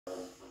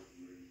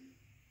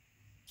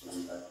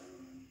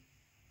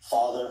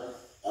father,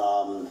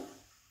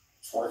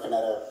 working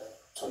at a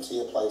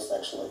tortilla place,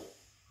 actually.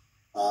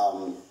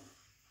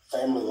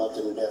 Family loved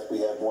him to death.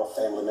 We have more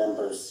family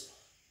members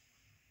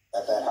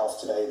at that house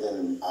today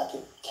than I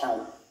could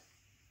count.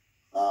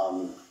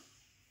 A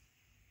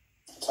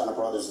ton of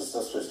brothers and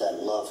sisters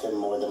that love him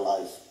more than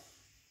life.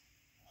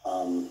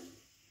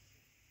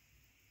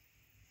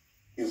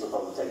 He was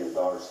supposed to take his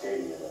daughter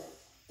skating today.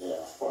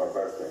 Yeah. For her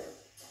birthday.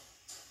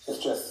 It's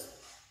just,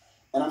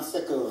 and I'm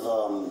sick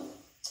of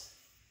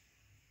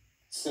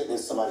sitting in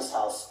somebody's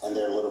house and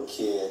their little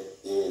kid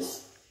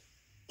is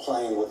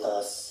playing with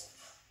us,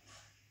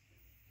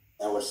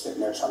 and we're sitting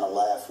there trying to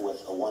laugh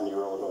with a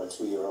 1-year-old or a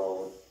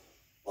 2-year-old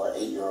or an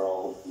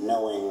 8-year-old,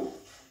 knowing,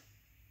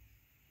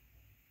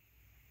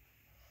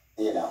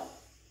 you know,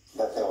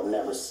 that they'll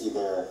never see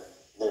their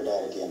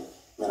dad again.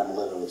 I mean, I'm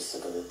literally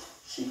sick of it.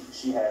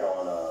 She had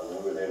on,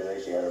 when we were there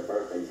today, she had her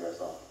birthday dress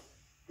on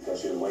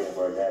because she was waiting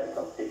for her dad to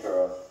come pick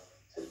her up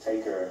to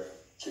take her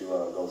to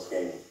go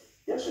skating.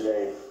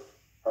 Yesterday,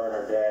 her and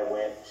her dad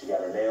went. She got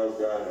her nails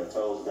done, her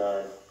toes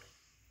done.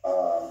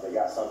 They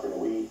got something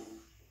to eat.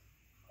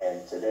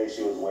 And today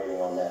she was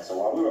waiting on that. So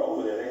while we were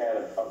over there, they had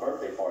a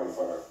birthday party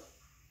for her.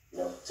 You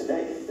know,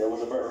 today there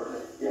was a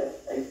birthday.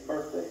 Yeah, 8th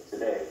birthday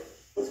today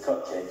with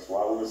cupcakes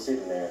while we were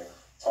sitting there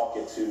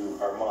talking to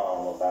her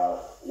mom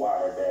about why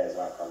her dad's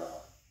not coming home.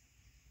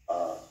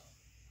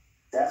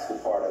 That's the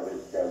part of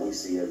it that we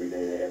see every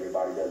day that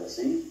everybody doesn't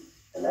see.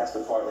 And that's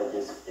the part that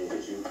just, it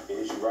hits you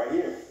right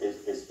here.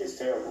 It's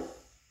terrible.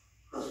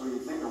 Chris, when you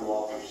think of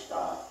Walter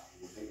Scott,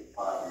 you think of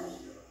 5 years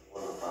ago,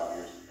 over 5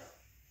 years ago.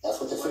 That's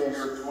what this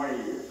is. 20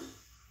 years.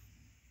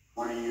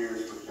 20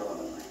 years for killing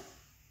a man.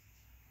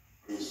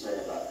 What do you say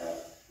about that?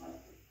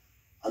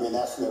 I mean,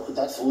 that's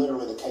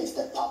literally the case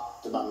that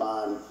popped in my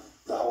mind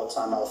the whole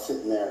time I was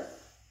sitting there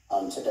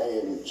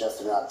today, and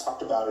Justin and I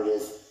talked about it.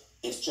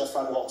 It's just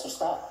like Walter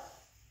Scott.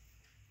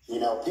 You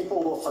know,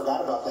 people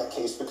forgot about that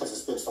case because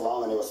it's been so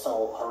long and it was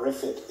so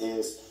horrific.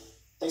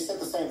 They said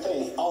the same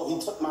thing. Oh, he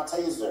took my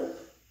taser,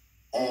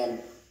 and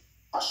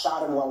I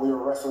shot him while we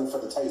were wrestling for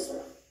the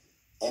taser.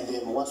 And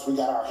then once we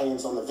got our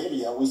hands on the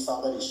video, we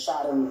saw that he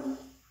shot him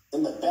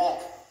in the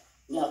back,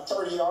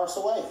 30 yards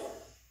away.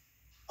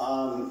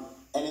 And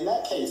in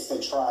that case, they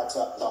tried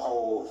the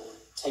whole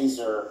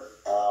taser,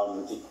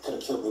 he could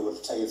have killed me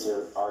with the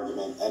taser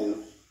argument,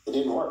 and it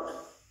didn't work.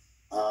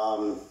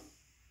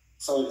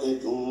 So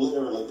it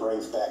literally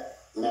brings back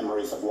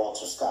memories of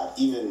Walter Scott,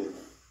 even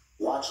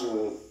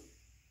watching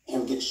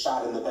him get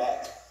shot in the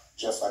back,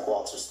 just like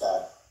Walter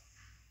Scott.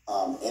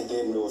 And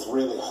then it was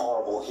really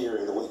horrible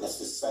hearing the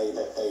witnesses say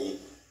that they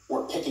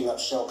were picking up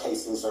shell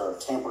casings or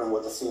tampering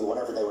with the scene,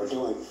 whatever they were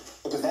doing,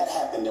 because that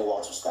happened to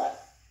Walter Scott.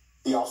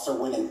 The officer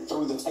went and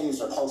threw the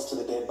taser close to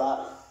the dead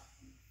body.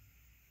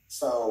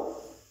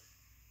 So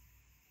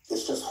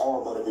it's just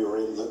horrible to be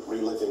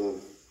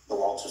reliving the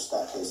Walter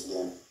Scott case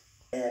again.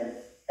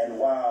 And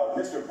while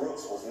Mr.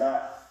 Brooks was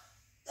not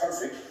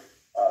perfect,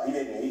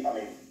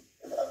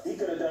 he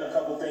could have done a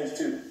couple things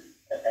too.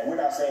 And we're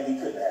not saying he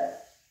couldn't have.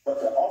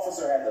 But the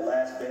officer had the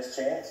last best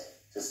chance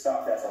to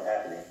stop that from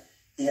happening.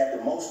 He had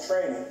the most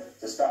training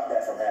to stop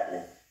that from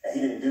happening. And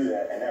he didn't do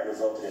that, and that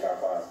resulted in our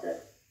client's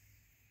death.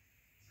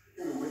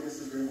 The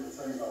witnesses were able to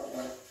tell you about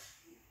what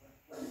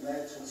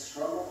led to a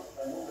struggle?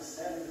 Like what was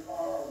said in the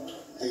car?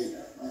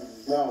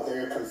 No,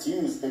 they're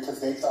confused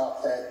because they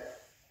thought that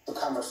the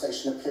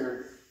conversation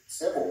appeared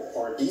civil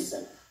or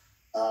decent.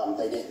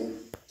 They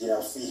didn't,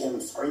 see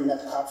him screaming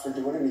at the cops or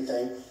doing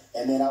anything.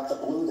 And then out the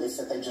blue, they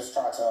said they just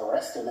tried to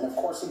arrest him. And of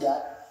course, he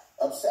got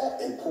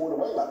upset and pulled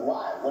away. Like,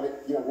 why? What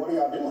are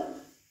y'all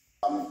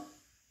doing?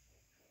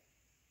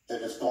 They're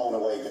just blown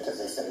away because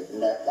they said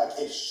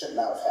it should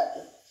not have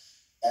happened.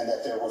 And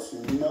that there was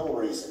no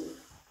reason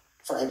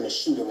for him to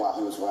shoot him while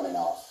he was running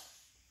off.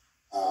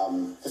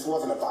 This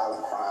wasn't a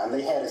violent crime.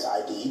 They had his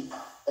ID.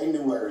 They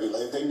knew where he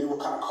lived. They knew what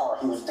kind of car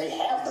he was. They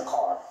have the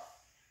car.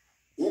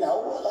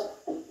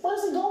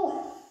 Where's he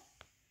going?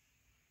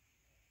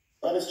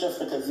 But it's just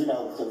because,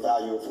 the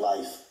value of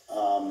life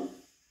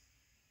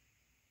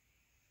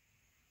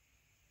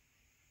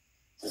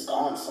is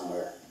gone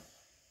somewhere.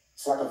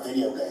 It's like a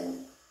video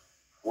game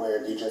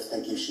where you just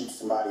think you shoot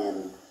somebody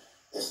and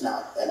it's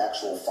not an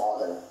actual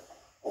father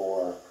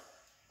or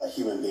a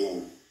human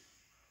being.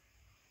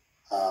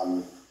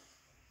 I'm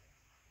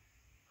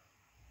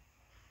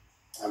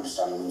just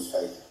starting to lose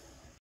faith.